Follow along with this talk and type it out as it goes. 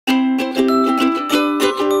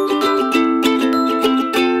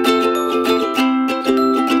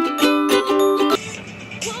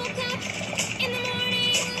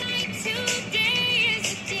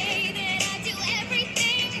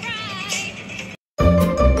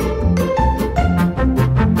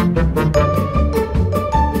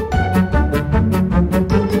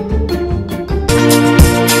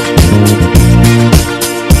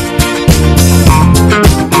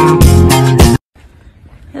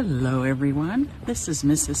Hello everyone, this is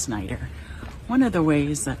Mrs. Snyder. One of the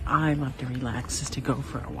ways that I love to relax is to go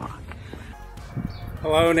for a walk.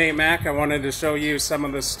 Hello, Nate Mack. I wanted to show you some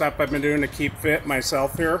of the stuff I've been doing to keep fit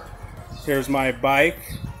myself here. Here's my bike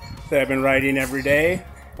that I've been riding every day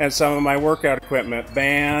and some of my workout equipment.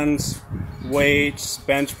 Bands, weights,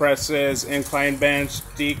 bench presses, incline bench,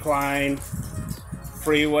 decline,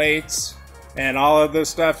 free weights, and all of this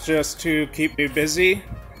stuff just to keep me busy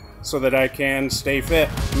so that I can stay fit.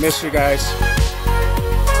 Miss you guys.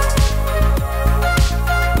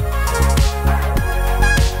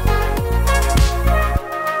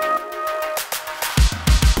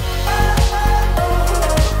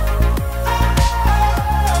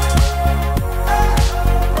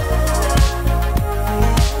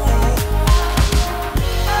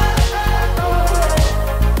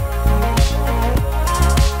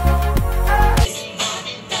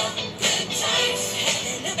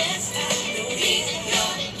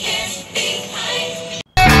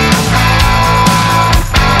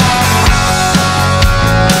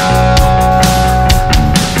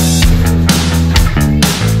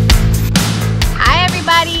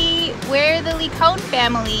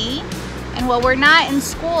 Family, and while we're not in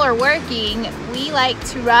school or working, we like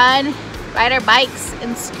to ride our bikes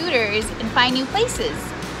and scooters and find new places.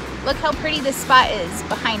 Look how pretty this spot is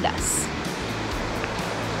behind us.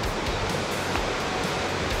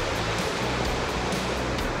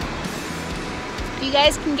 If you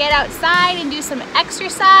guys can get outside and do some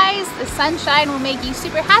exercise, the sunshine will make you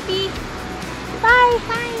super happy. Bye.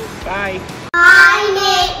 Bye. Bye. Hi,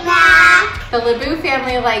 Nate Mack. The LeBou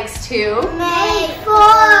family likes to make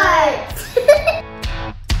forts.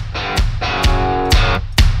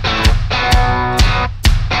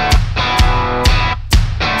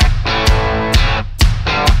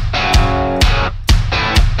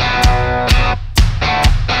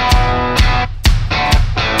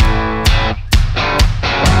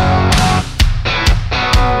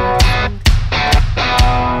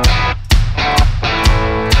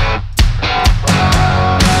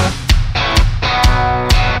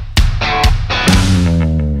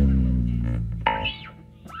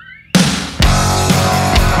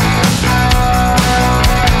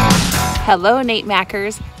 Hello, Nate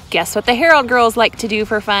Mackers. Guess what the Herald girls like to do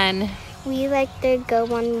for fun? We like to go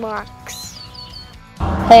on walks.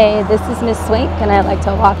 Hey, this is Miss Swink, and I like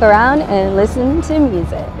to walk around and listen to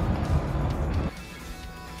music.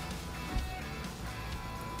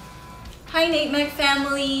 Hi, Nate Mack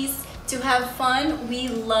families. To have fun, we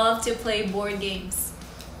love to play board games.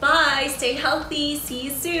 Bye, stay healthy, see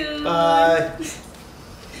you soon. Bye.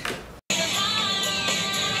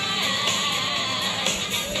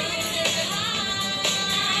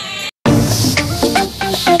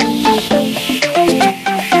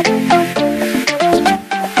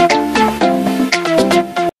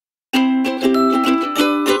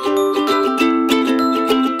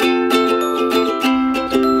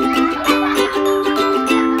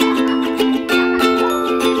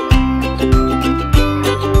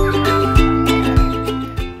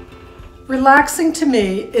 Relaxing to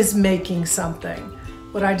me is making something.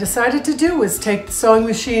 What I decided to do was take the sewing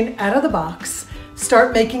machine out of the box,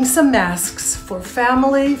 start making some masks for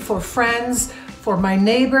family, for friends, for my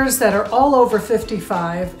neighbors that are all over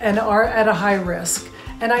 55 and are at a high risk.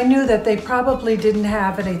 And I knew that they probably didn't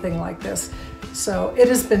have anything like this. So it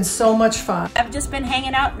has been so much fun. I've just been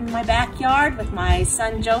hanging out in my backyard with my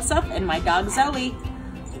son Joseph and my dog Zoe.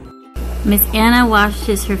 Miss Anna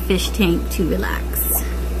washes her fish tank to relax.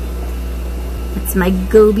 It's my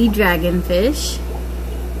goby dragonfish.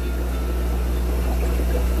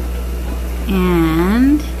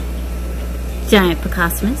 And giant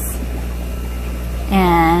Picosmus.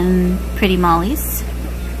 And pretty mollies.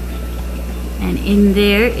 And in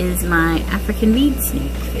there is my African reed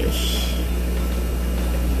snakefish.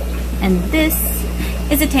 And this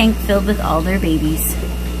is a tank filled with all their babies.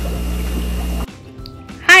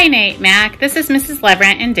 Hi Nate Mack, this is Mrs.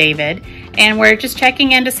 Leverant and David, and we're just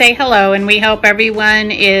checking in to say hello, and we hope everyone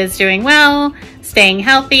is doing well, staying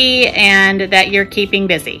healthy, and that you're keeping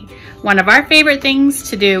busy. One of our favorite things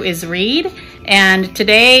to do is read, and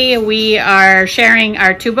today we are sharing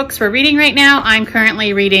our 2 books we're reading right now. I'm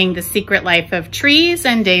currently reading The Secret Life of Trees,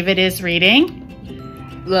 and David is reading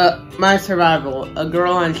My Survival, A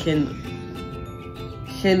Girl on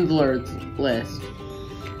Schindler's List.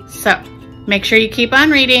 So, make sure you keep on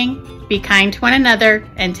reading, be kind to one another,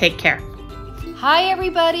 and take care. Hi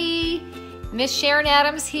everybody, Miss Sharon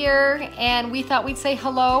Adams here, and we thought we'd say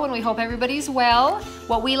hello and we hope everybody's well.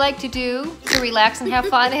 What we like to do to relax and have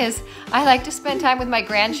fun is I like to spend time with my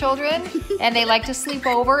grandchildren and they like to sleep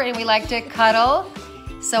over and we like to cuddle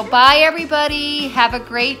So bye everybody. Have a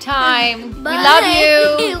great time. We love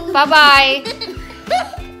you. Bye-bye.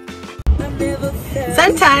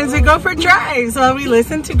 Sometimes we go for drives while we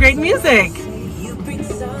listen to great music.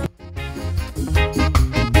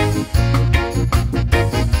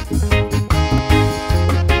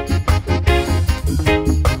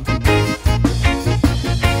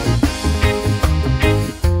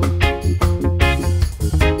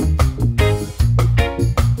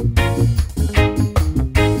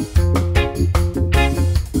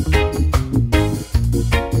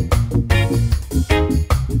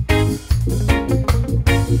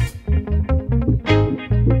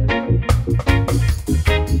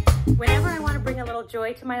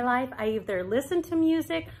 Joy to my life, I either listen to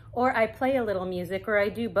music or I play a little music, or I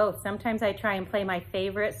do both. Sometimes I try and play my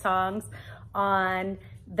favorite songs on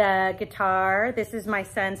the guitar. This is my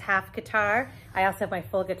son's half guitar. I also have my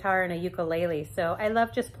full guitar and a ukulele. So I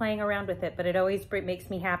love just playing around with it, but it always makes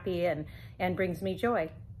me happy and brings me joy.